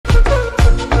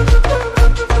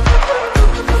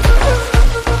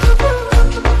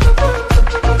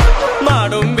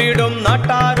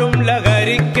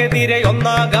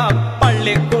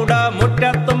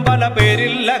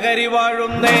ലഹരി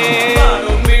വാഴുന്നേ.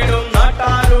 വീടും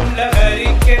നാട്ടാരും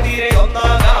ലഹരിക്കെതിരെ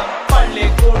ഒന്നാകാം.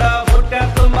 പള്ളിക്കൂട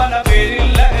മുറ്റത്തും പല പേരിൽ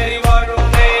ലഹരി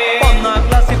വാഴുന്നേ. 1ാം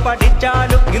ക്ലാസ്സിൽ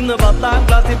പഠിച്ചാലും ഇന്ന് 10ാം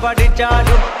ക്ലാസ്സിൽ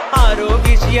പഠിച്ചാലും ആരോ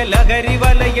വീശിയ ലഹരി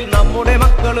വലയിൽ നമ്മുടെ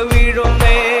മക്കള്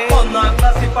വീഴുന്നേ. 1ാം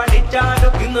ക്ലാസ്സിൽ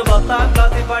പഠിച്ചാലും ഇന്ന് 10ാം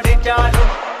ക്ലാസ്സിൽ പഠിച്ചാലും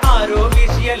ആരോ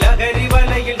വീശിയ ലഹരി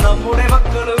വലയിൽ നമ്മുടെ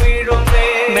മക്കള് വീഴുന്നേ.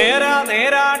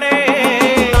 നേരാണേ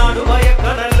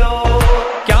നാടുഭയക്കണല്ലോ.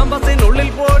 ക്യാമ്പസിനുള്ളിൽ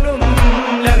പോലും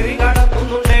ലഹരി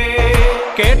കടത്തുന്നുണ്ടേ.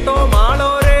 കേട്ടോ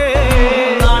മാളോരേ,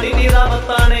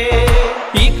 നാടിനിതാപത്താണേ.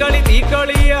 ഈ കളി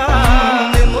തീക്കളിയാ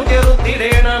നിന്നു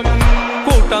ചെറുത്തിടേണം.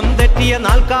 കൂട്ടം തെറ്റിയ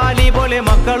നാൽക്കാലി പോലെ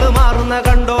മക്കള് മാറുന്ന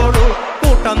കണ്ടോളൂ.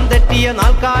 കൂട്ടം തെറ്റിയ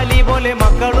നാൽക്കാലി പോലെ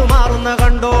മക്കള് മാറുന്ന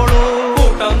കണ്ടോളൂ.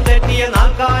 കൂട്ടം തെറ്റിയ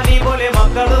നാൽക്കാലി പോലെ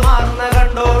മക്കള് മാറുന്ന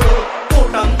കണ്ടോളൂ.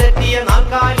 കൂട്ടം തെറ്റിയ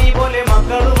നാൽക്കാലി പോലെ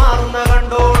മക്കള് മാറുന്ന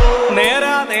കണ്ടോളൂ.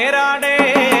 നേരാണേ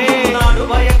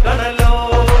നാടുഭയക്കണല്ലോ.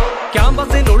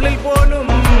 ക്യാമ്പസിനുള്ളിൽ പോലും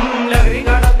ലഹരി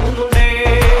കടത്തുന്നുണ്ടേ.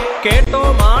 കേട്ടോ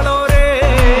മാളോരേ,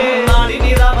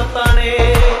 നാടിനിതാപത്താണേ.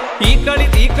 ഈ കളി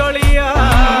തീക്കളിയാ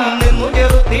നിന്നു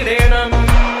ചെറുത്തിടേണം.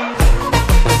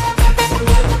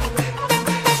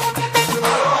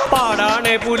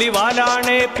 പാടാണേ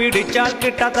പുലിവാലാണേ, പിടിച്ചാൽ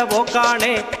കിട്ടാത്ത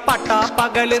പോക്കാണേ.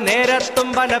 പട്ടാപ്പകല് നേരത്തും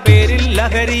പല പേരിൽ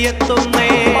ലഹരിയെത്തുന്നേ.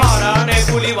 പാടാണേ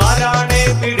പുലിവാലാണേ,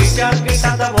 പിടിച്ചാൽ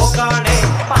കിട്ടാത്ത പോക്കാണേ.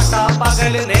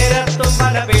 പട്ടാപ്പകല് നേരത്തും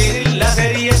പല പേരിൽ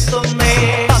ലഹരിയെത്തുന്നേ.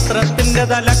 പത്രത്തിന്റെ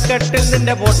തലക്കെട്ടിൽ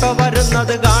നിന്റെ ഫോട്ടോ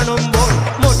വരുന്നത് കാണുമ്പോൾ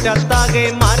മുറ്റത്താകെ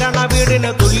മരണ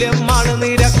വീടിന് തുല്യമാണ്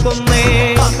നിരക്കുന്നേ.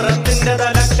 പത്രത്തിന്റെ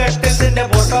തലക്കെട്ടിൽ നിന്റെ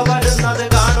ഫോട്ടോ വരുന്നത്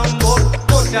കാണുമ്പോൾ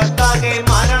മുറ്റത്താകെ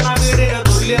മരണ വീടിന്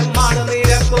തുല്യമാണ്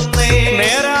നിരക്കുന്നേ.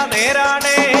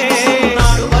 നേരാണേ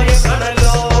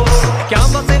നാടുഭയക്കണല്ലോ.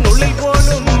 ക്യാമ്പസിനുള്ളിൽ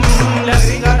പോലും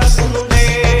ലഹരി കടത്തുന്നുണ്ടേ.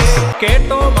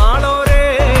 കേട്ടോ മാളോരേ,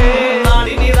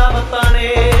 നാടിനിതാപത്താണേ.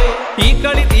 ഈ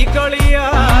കളി തീക്കളിയാ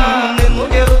നിന്നു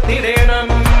ചെറുത്തിടേണം.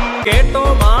 കേട്ടോ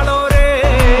മാളോരേ,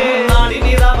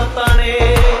 നാടിനിതാപത്താണേ.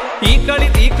 ഈ കളി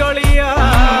തീക്കളിയാ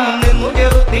നിന്നു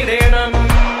ചെറുത്തിടേണം.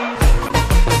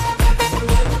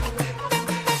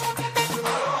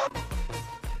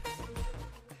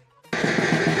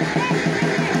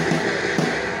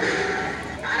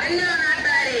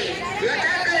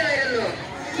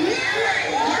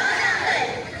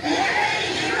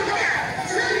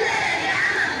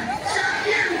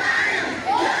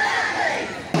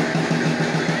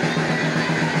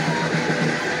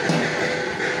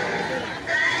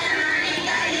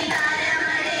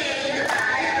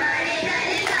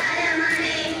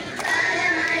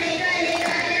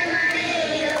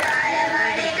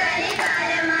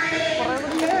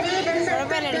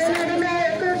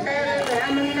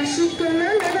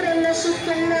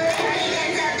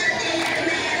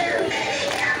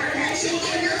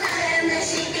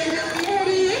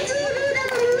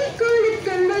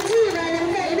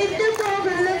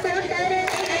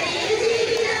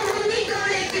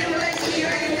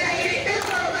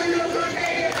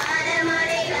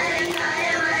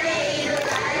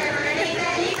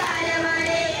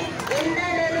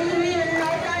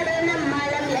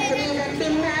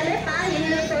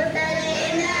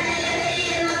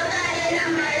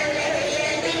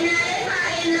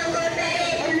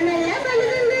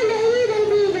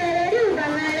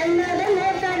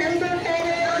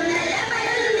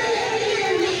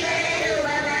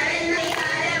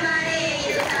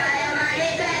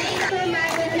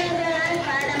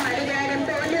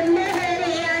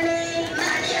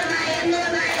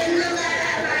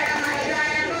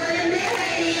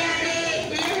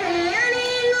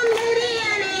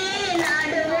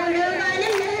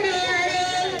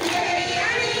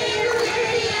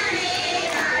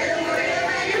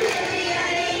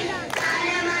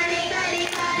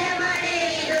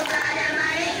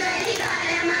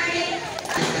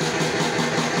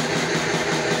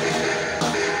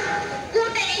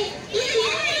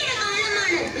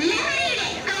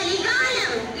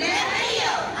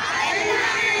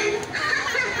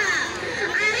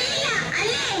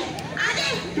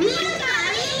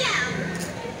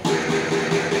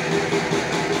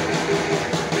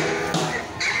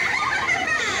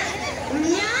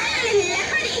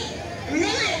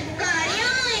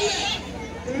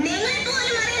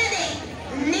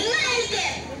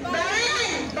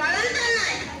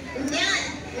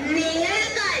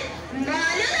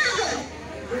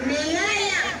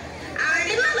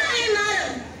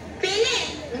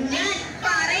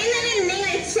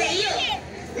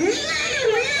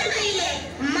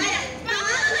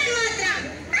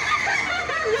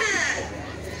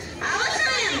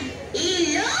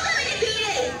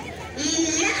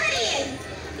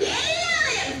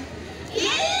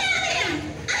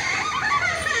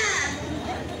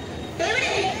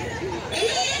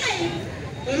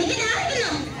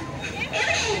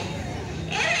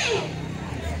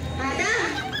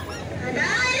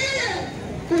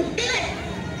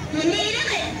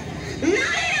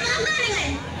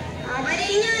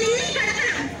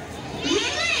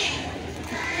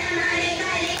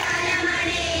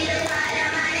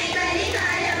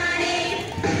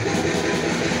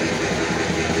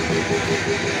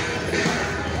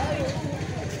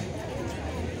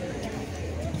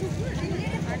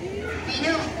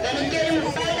 എനിക്കൊരു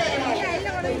മുട്ടായി തരുമോ?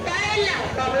 മുട്ടായല്ല,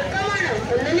 ബബിൾഗമാണ്.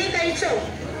 ഒന്ന് നീ കഴിച്ചോ.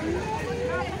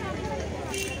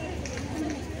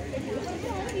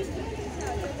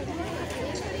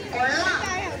 കൊള്ളാം.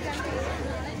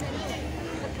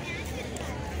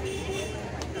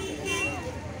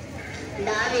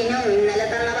 വിനു, ഇന്നലെ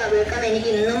തന്ന ബബിൾഗം എനിക്ക്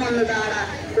ഇന്നും ഒന്ന് താടാ.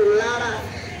 കൊള്ളാടാ,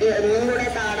 ഒന്നും കൂടെ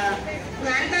താടാ.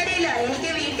 ഞാൻ തരില്ല, എനിക്ക്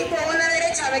വീട്ടിൽ പോകുന്നവരെ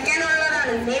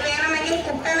ചവയ്ക്കാനുള്ളതാണ്. നീ വേണമെങ്കിൽ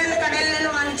കുട്ടനെന്ന് കടയിൽ നിന്ന്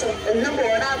വാങ്ങിച്ചോ. ഒന്ന്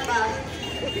പോടാപ്പാ.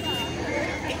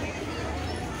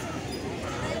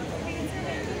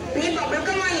 നീ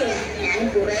ബബിൾഗം വാങ്ങിയോ? ഞാൻ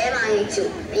കുറെ വാങ്ങിച്ചു,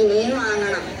 ഇനിയും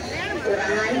വാങ്ങണം.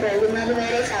 ഉറങ്ങാൻ പോകുന്നത്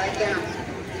വരെ ചവയ്ക്കണം.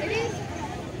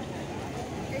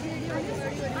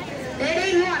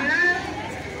 ഇന്ന് വന്നാണ്.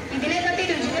 ഇതിനെപ്പറ്റി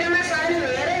രുചികരമായ സാധനം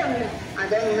വേറെ ഉണ്ട്.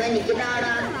 അതൊന്നും എനിക്ക്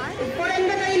താടാ. ഇപ്പോൾ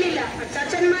എന്റെ കയ്യിലില്ല,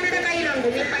 അച്ചാച്ചന്മാരുടെ കയ്യിലുണ്ട്.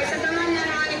 നീ പൈസ തന്നാൽ ഞാൻ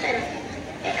വാങ്ങിത്തരാം.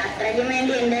 അത്രയ്ക്കും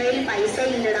വേണ്ടി എന്റെ കയ്യിൽ പൈസ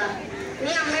ഇല്ലടാ.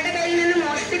 നീ അമ്മയുടെ കയ്യിൽ നിന്ന്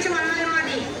മോഷ്ടിച്ച് വന്നാൽ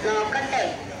മതി. നോക്കട്ടെ.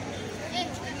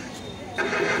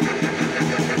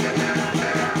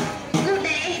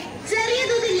 ചെറിയ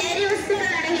തോതിൽ ലഹരി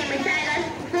വസ്തുക്കൾ അടങ്ങിയ മിഠായികൾ,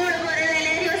 പോലെയുള്ള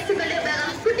ലഹരി വസ്തുക്കളുടെ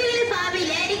ഉപയോഗം കുട്ടികളെ ഭാവി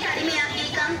ലഹരിക്ക്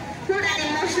അടിമയാക്കിയേക്കാം. കൂടാതെ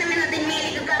മോഷണം എന്ന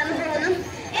തിന്മയിലേക്ക് കടന്നു പോകുന്നു.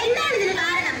 എന്താണ് ഇതിന്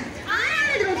കാരണം?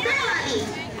 ആരാണ് ഇതിന് ഉത്തരവാദി?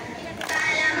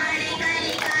 കാലമാണ്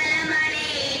കലികാലമാണ്,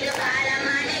 ഇത്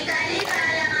കാലമാണ്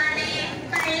കലികാലമാണ്.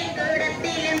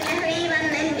 പള്ളിക്കൂടത്തിലും ലഹരി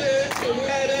വന്നെന്റെ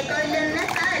പിള്ളേരെ കൊല്ലുന്ന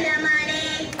കാലമാണ്.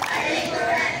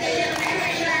 പള്ളിക്കൂടത്തിലും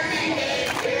ലഹരി വന്നെന്റെ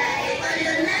പിള്ളേരെ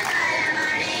കൊല്ലുന്ന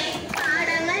കാലമാണ്.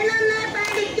 പാഠങ്ങൾ നന്നായി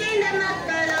പഠിക്കേണ്ട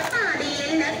മക്കളോ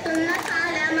പാതിയിൽ നിർത്തുന്ന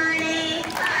കാലമാണ്.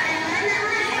 പാഠങ്ങൾ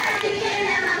നന്നായി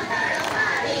പഠിക്കേണ്ട മക്കളോ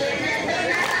പാതിയിൽ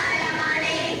നിർത്തുന്ന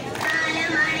കാലമാണ്.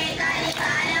 കാലമാണ്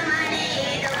കലികാലമാണ്,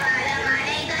 ഏതു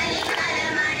കാലമാണ്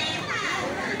കലികാലമാണ്.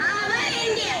 അവർ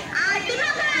എന്റെ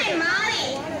അടിമകളായി മാറി.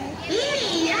 ഇനി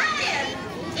ആര്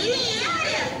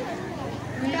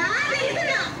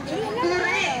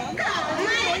കുറെ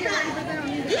കൗമാരക്കാർ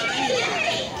ഇനി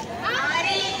ലഹരി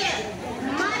അവരിലേക്ക്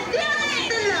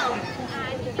മദ്യമായെത്തുന്നു.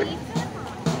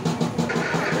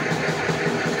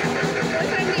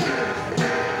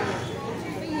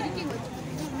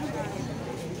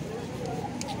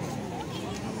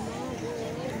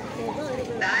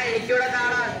 എനിക്കൂടെ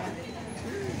കാണാൻ.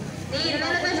 നീ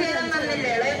ഇന്നലത്തെ ശീലം തന്നില്ലേ?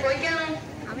 ഇളയെ പോയിക്കാണോ?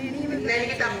 ഇന്ന്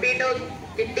എനിക്ക് തപ്പിട്ടോ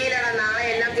കിട്ടിയില്ലടാ. നാളെ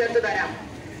എല്ലാം ചേർത്ത് തരാം.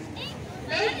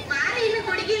 ഇന്ന്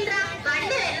കുടിക്കണ്ട,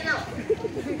 കണ്ടു വരുന്നു.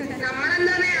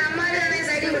 നമ്മളെന്താ അമ്മാര് തന്നെ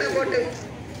സൈഡിൽ കൂടെ പോട്ട്.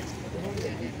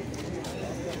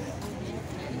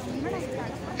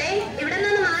 ഇവിടെ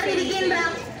നിന്ന് മാറിയിരിക്കണ്ട.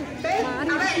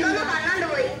 അവ എന്തോന്നോ പറഞ്ഞോണ്ട്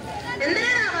പോയി.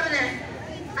 എന്തിനാണാ പറഞ്ഞേ?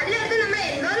 അതിനകത്ത് നമ്മൾ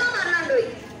എന്തോന്നോ പറഞ്ഞോണ്ട് പോയി.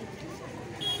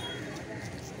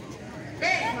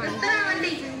 നിർത്തണ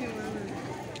വണ്ടി.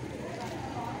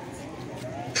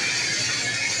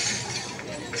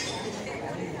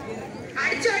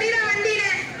 അടിച്ചോടിയിട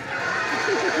വണ്ടീനെ.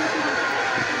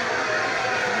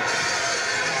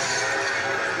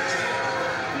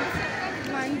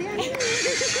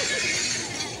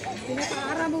 പിന്നെ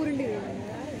കാറാൻ പോരുണ്ട്.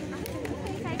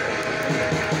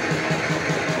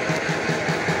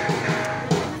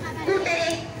 കൂട്ടരെ,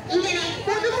 ഇങ്ങനെ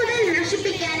പൊതുമുതൽ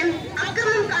നശിപ്പിക്കാനും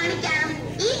അക്രമം കാണിക്കാനും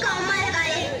ഈ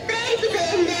കൗമാരക്കാരെ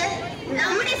പ്രേരിപ്പിച്ചത്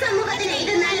നമ്മുടെ സമൂഹത്തിന്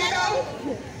ഇത് നല്ലതോ?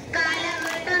 കാലം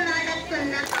വിട്ടു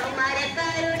നടക്കുന്ന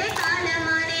കൗമാരക്കാരുടെ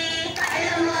കാലമാണ്.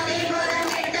 കള്ളുമോതി ബോധം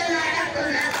വിട്ടു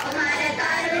നടക്കുന്ന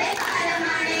കൗമാരക്കാരുടെ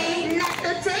കാലമാണ്.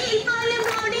 നട്ടുച്ചയിൽ പോലും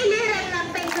റോഡിലിറങ്ങാൻ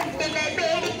പെൺകുട്ടികൾ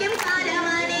പേടിക്കും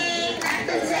കാലമാണ്.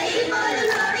 നട്ടുച്ചയിൽ പോലും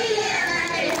റോഡിലിറങ്ങാൻ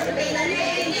പെൺകുട്ടികൾ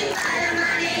പേടിക്കും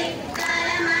കാലമാണ്.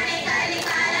 കാലമാണ്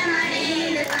കലികാലമാണ്,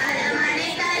 ഇത് കാലമാണ്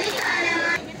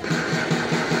കലികാലമാണ്.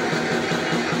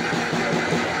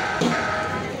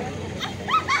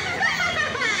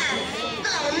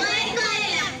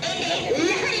 കൗമാരക്കാരെല്ലാം എന്റെ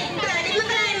ലഹരിക്ക്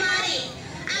അടിമകളായി മാറി.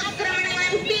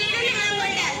 ആക്രമണങ്ങളും പീഡനങ്ങളും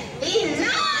കൊണ്ട് ഈ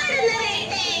നാട്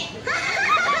നിറയട്ടെ.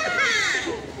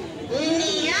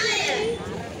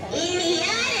 ഇനി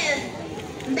ആര്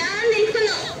ദാ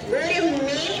നിൽക്കുന്നു ഒരു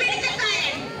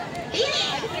മീൻപിടുത്തക്കാരൻ. ഇനി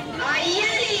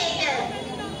അയാളിലേക്ക്.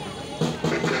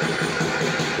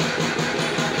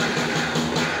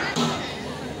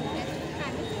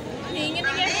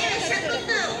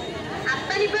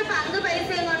 അപ്പനിപ്പോ പങ്ക്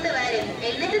പൈസയും കൊണ്ട് വരും.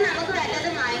 എന്നിട്ട് നമുക്ക്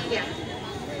വല്ലതും വാങ്ങിക്കാം.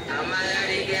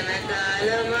 അമരടിക്കണ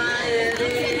കാലമായത്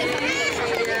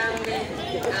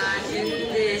കാശിന്റെ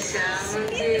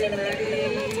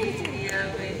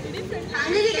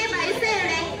പങ്ക് കിട്ടിയ പൈസ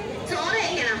എവിടെ? ചോറ്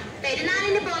വയ്ക്കണം.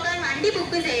 പെരുന്നാളിന് പോകാൻ വണ്ടി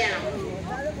ബുക്ക് ചെയ്യണം.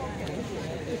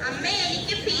 അമ്മ,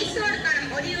 എനിക്ക് ഫീസ് കൊടുക്കണം.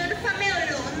 ഒരു യൂണിഫോമേ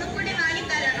ഉള്ളൂ, ഒന്നും കൂടി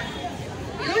വാങ്ങിത്തരണം.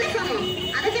 യൂണിഫോമോ?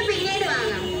 അതൊക്കെ പിന്നീട്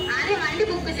വാങ്ങാം. ആദ്യം വണ്ടി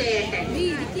ബുക്ക് ചെയ്യട്ടെ.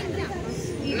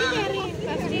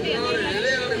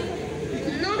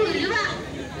 300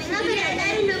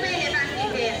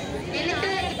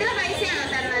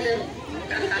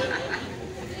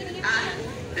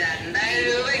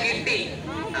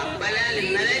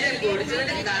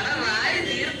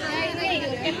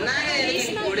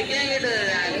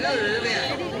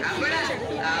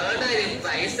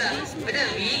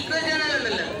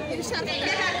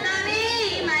 എന്റെ കർത്താവേ,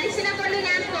 ഈ മനുഷ്യനെ കൊണ്ട്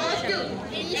ഞാൻ തോറ്റു.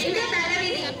 എന്റെ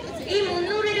തലവിധി. ഈ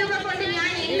 300 രൂപ കൊണ്ട്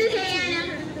ഞാൻ എന്ത് ചെയ്യാനോ?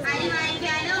 അരി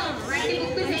വാങ്ങിക്കാനോ, വണ്ടി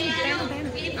ബുക്ക് ചെയ്യാനോ,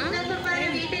 ഇനി പുസ്തകം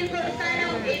വീട്ടിൽ കൊടുക്കാനോ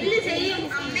എന്ത് ചെയ്യും?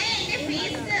 അമ്മേ, എന്റെ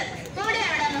ഫീസ് കൂടെ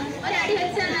അവിടെ ഒരടി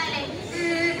വെച്ച് തന്നാലേ.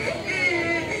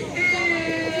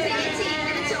 ചേച്ചി,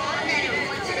 ഇങ്ങനെ ചോറ് തരും,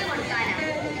 കൊച്ചിന് കൊടുക്കാനാ.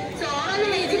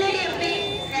 ചോറൊന്നും വെച്ചില്ലേ അമ്മേ?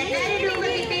 2000 രൂപ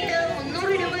കിട്ടിയിട്ട്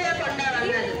 300 രൂപ കൊണ്ടാ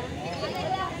വന്നത്.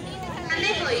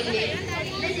 അമ്മേ പോയില്ലേ?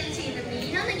 ഇല്ല ചേച്ചി, ഇത്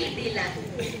മീനൊന്നും കിട്ടിയില്ല.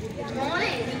 മോളെ,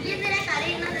 നീ എന്തിനാ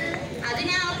കരയുന്നത്?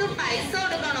 അതിന് അവർക്ക് പൈസ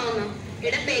കൊടുക്കണോന്ന്.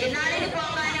 ഇവിടെ പെരുന്നാളിന്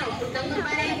പോകാനോ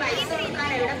കുട്ടൻകുർബാനയിൽ പൈസ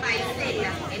കൊടുക്കാനോ ഇവിടെ പൈസ ഇല്ല.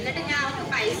 എന്നിട്ട് ഞാൻ അവർക്ക്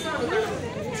പൈസ കൊടുക്കണം.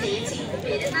 ചേച്ചി,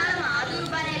 പെരുന്നാളും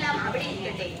ആദുർബാനയെല്ലാം അവിടെ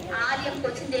ഇരിക്കട്ടെ. ആദ്യം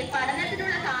കൊച്ചിന്റെ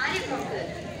പഠനത്തിനുള്ള കാര്യം നോക്ക്.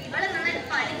 ഇവളെ നന്നായിട്ട്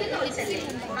പഠിക്കുന്ന ചോദിച്ചല്ലേ?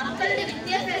 മക്കളുടെ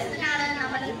വിദ്യാഭ്യാസത്തിനാണ്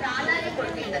നമ്മൾ പ്രാധാന്യം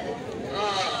കൊടുക്കേണ്ടത്.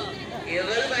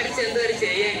 ഇവള് പഠിച്ചെന്തോര്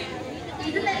ചെയ്യാൻ?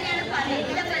 ഇത് തന്നെയാണ്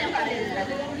പലരും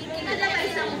പറഞ്ഞിരുന്നത്. ഇവരുടെ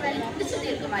പൈസ മുഴുവൻ പിടിച്ചു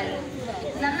തീർക്കുമായിരുന്നു.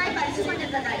 നന്നായി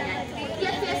പഠിച്ചുകൊണ്ടിരുന്ന ഞാൻ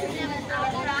വിദ്യാഭ്യാസത്തിന്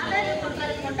അവർ പ്രാധാന്യം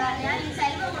കൊടുക്കുന്നത് കൊണ്ടാണ് ഞാൻ ഈ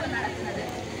ചരിവ് കൊണ്ട് നടക്കുന്നത്.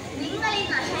 നിങ്ങൾ ഈ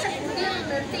നശിച്ച കുട്ടികൾ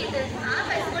നിർത്തിയിട്ട് ആ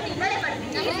പൈസ കൊണ്ട് ഇവരെ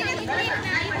പഠിപ്പിക്കും. നിങ്ങളെ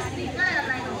നന്നായി പഠിച്ച് നിങ്ങളെ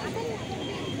നന്നായി നോക്കും.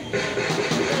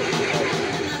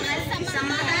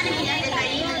 സമാധാനമില്ലാതെ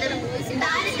കഴിയുന്നതും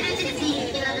ദാരിദ്ര്യത്തിൽ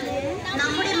ജീവിക്കുന്നതും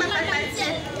നമ്മുടെ മക്കൾ പഠിച്ച്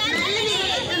നല്ല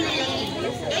നിലയിൽ എത്തുന്നില്ലെങ്കിൽ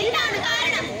എന്താണ്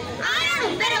കാരണം? ആരാണ്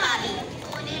ഉത്തരവാദി?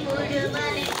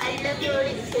 മുഴുവനെ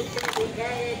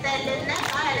തല്ലുന്ന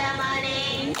കാലമാണേ,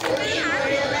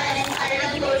 മുഴുവനെ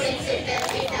കള്ളം കുടിച്ചിട്ട്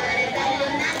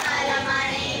തല്ലുന്ന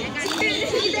കാലമാണേ.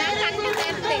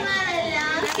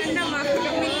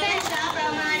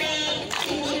 ശാപമാണേ,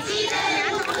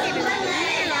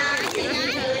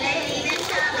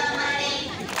 ശാപമാണേ.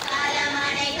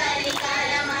 കാലമാണേ,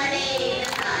 കലികാലമാണേ,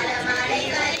 കാലമാണേ,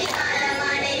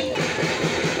 കലികാലമാണേ.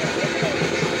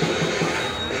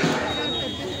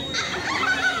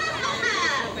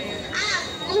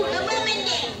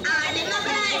 കുടുംബത്തിന്റെ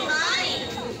അടിമകളായി മാറി.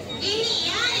 ഇനി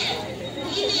ആര്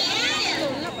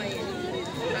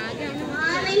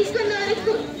നിൽക്കുന്ന ഒരു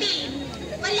കുട്ടി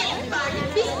വല്ല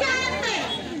പഠിപ്പിക്കാനൊക്കെ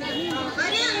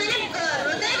അവനെ അങ്ങനെ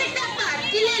വെറുതെ വിട്ടാ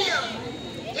പറ്റില്ലല്ലോ.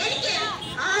 എനിക്ക്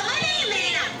അവനെയും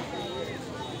വേണം.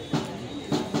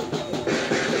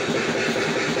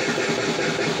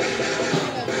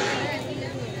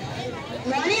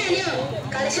 മോനെ അനിയോ,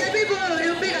 കളിശാപ്പിൽ പോയ 1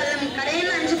 രൂപ കള്ളം കടയിൽ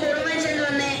നിന്ന് 5 കൂറും വാങ്ങിച്ചു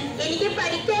വന്നേ. എനിക്ക്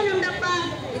പഠിക്കാനുണ്ടപ്പാ.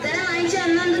 ഇതന്നെ വാങ്ങിച്ചു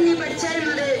തന്നു നീ പഠിച്ചാലും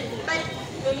അത്.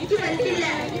 എനിക്ക് പറ്റില്ല.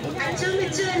 അച്ഛനും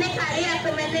പിച്ചു എന്നെ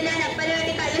കളിയാക്കുമെന്ന് ഞാൻ അപ്പന്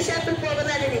വേണ്ടി കള്ളുഷാപ്പിൽ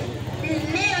പോകുന്നതിന്.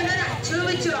 പിന്നെ ഒന്നൊരു അച്ഛനും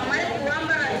പിച്ചു അമ്മയെ പോവാൻ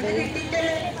പറ. ഇത്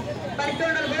കിട്ടിയിട്ടല്ലേ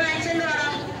പഠിത്തോണ്ടോ വാങ്ങിച്ചെന്ന്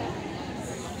പറയാം.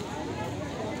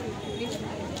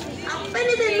 അപ്പൻ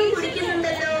ഇതെന്നും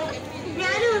കുടിക്കുന്നുണ്ടല്ലോ,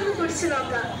 ഞാനും ഒന്ന് കുടിച്ചു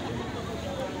നോക്കാം.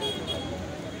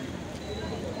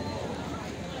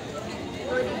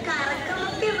 ഒരു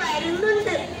കറക്കമൊക്കെ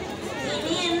വരുന്നുണ്ട്.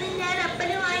 ഇനി എന്ന് ഞാൻ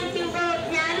അപ്പന് വാങ്ങിക്കുമ്പോ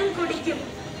ഞാനും കുടിക്കും.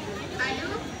 അനു,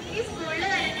 ഈ സ്കൂളിൽ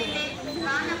വരത്തില്ലേ?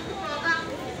 വാ, നമുക്ക് പോകാം.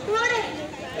 പോടെ.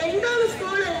 എന്താണ്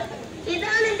സ്കൂള്?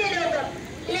 ഇതാണ് എന്റെ ലോകം,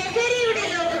 ലഹരിയുടെ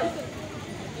ലോകം.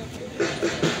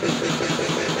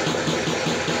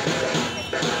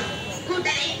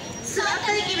 കൂട്ടരെ,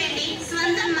 സ്വാർത്ഥതയ്ക്ക് വേണ്ടി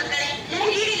സ്വന്തം മക്കളെ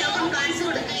ലഹരിയുടെ ലോകം കാണിച്ചു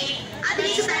കൊടുക്കുകയും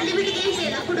അതിലേക്ക് കണ്ടുപിടിക്കുകയും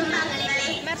ചെയ്ത കുടുംബാംഗങ്ങളെ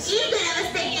ഈ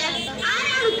ദുരവസ്ഥയ്ക്ക്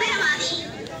ആരാണ് ഉത്തരവാദി?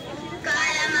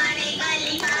 കാലമാണേ,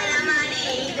 കലികാലമാണേ,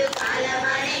 ഇത്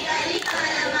കാലമാണേ,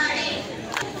 കലികാലമാണേ.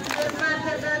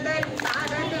 ദുർമാർഗതൻ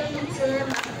പാത തെളിച്ച്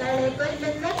മക്കളെ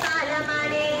കൊല്ലുന്ന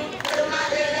കാലമാണേ,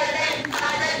 ദുർമാർഗതൻ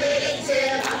പാത തെളിച്ച്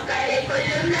മക്കളെ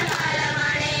കൊല്ലുന്ന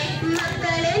കാലമാണേ.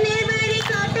 മക്കളെ നേർവഴി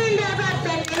കാട്ടേണ്ട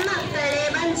ഭക്തന്റെ മക്കളെ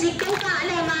വഞ്ചിക്കും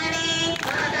കാലമാണേ,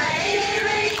 മക്കളെ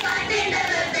നേർവഴി കാട്ടേണ്ട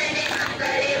ഭക്തന്റെ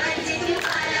മക്കളെ വഞ്ചിക്കും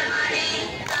കാലമാണേ.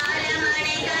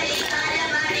 കാലമാണേ,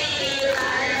 കലികാലമാണേ,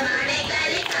 കാലമാണേ,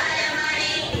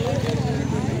 കലികാലമാണേ.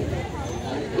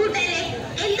 കൂട്ടരെ,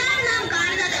 എന്താണ് നാം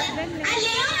കാണുന്നത്?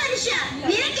 അല്ലയോ മനുഷ്യ,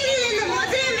 നിനക്കിതിൽ നിന്ന്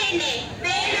മോചനം വേണ്ടേ?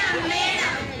 വേണം,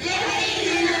 വേണം. ലഹരിയിൽ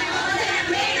നിന്ന് മോചനം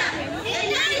വേണം.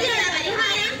 എന്താണ് ഇതിനുള്ള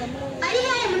പരിഹാരം?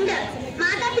 പരിഹാരമുണ്ട്.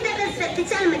 മാതാപിതാക്കൾ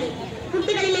ശ്രദ്ധിച്ചാൽ മതി.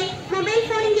 കുട്ടികളിലെ മൊബൈൽ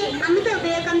ഫോണിന്റെ അമിത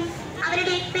ഉപയോഗം,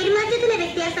 അവരുടെ പെരുമാറ്റത്തിലെ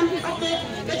വ്യത്യാസം ഒക്കെ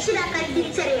രക്ഷിതാക്കൾ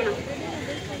തിരിച്ചറിയണം.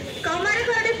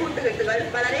 കൗമാരക്കാരുടെ കൂട്ടുകെട്ടുകൾ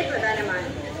വളരെ പ്രധാനമാണ്.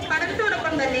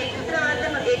 പഠനത്തോടൊപ്പം തന്നെ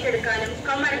ഉത്തരവാദിത്തം ഏറ്റെടുക്കാനും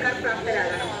കൗമാരക്കാർ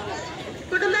പ്രാപ്തരാകണം.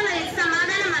 കുടുംബങ്ങളിൽ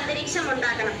സമാധാനം അന്തരീക്ഷം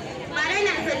ഉണ്ടാക്കണം.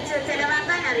 വരവിനനുസരിച്ച്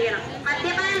ചെലവാക്കാൻ അറിയണം.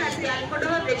 മദ്യപാനം നിർത്തിയാൽ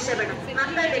കുടുംബം രക്ഷപ്പെടും,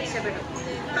 മക്കൾ രക്ഷപ്പെടും.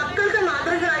 മക്കൾക്ക്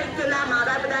മാതൃകയായിട്ടുള്ള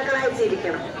മാതാപിതാക്കളായി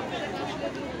ജീവിക്കണം.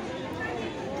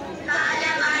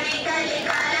 കാലമാണേ,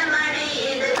 കലികാലമാണേ,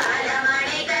 ഇത്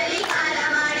കാലമാണേ,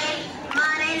 കലികാലമാണേ.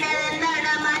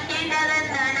 മാറേണ്ടതെന്താണ്,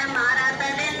 മാറ്റേണ്ടതെന്താണ്,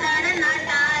 മാറാത്തതെന്താണ്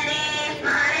നാട്ടാരെ?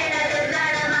 മാറേണ്ടത്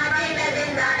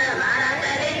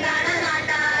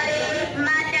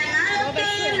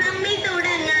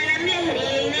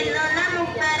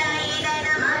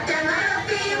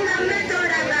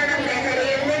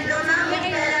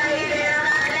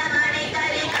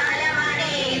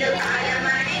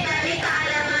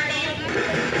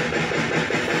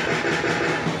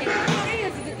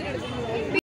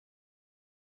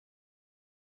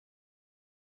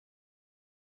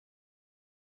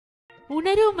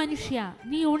ഉണരൂ മനുഷ്യ,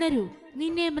 നീ ഉണരൂ.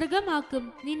 നിന്നെ മൃഗമാക്കും,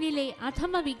 നിന്നിലെ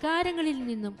അധമ വികാരങ്ങളിൽ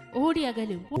നിന്നും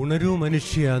ഓടിയകലും. ഉണരൂ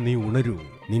മനുഷ്യ, നീ ഉണരൂ.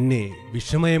 നിന്നെ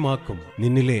വിഷമയമാക്കും,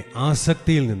 നിന്നിലെ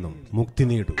ആസക്തിയിൽ നിന്നും മുക്തി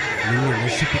നേടൂ. നിന്നെ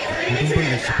നശിപ്പിക്കും, കുടുംബം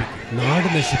നശിപ്പിക്കും, നാട്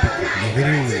നശിപ്പിക്കും,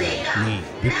 ലഹരിയിൽ നിന്ന് നീ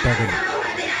വിട്ടകലും.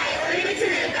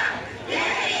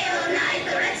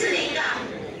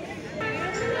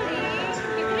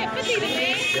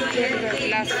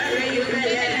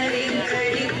 Gracias.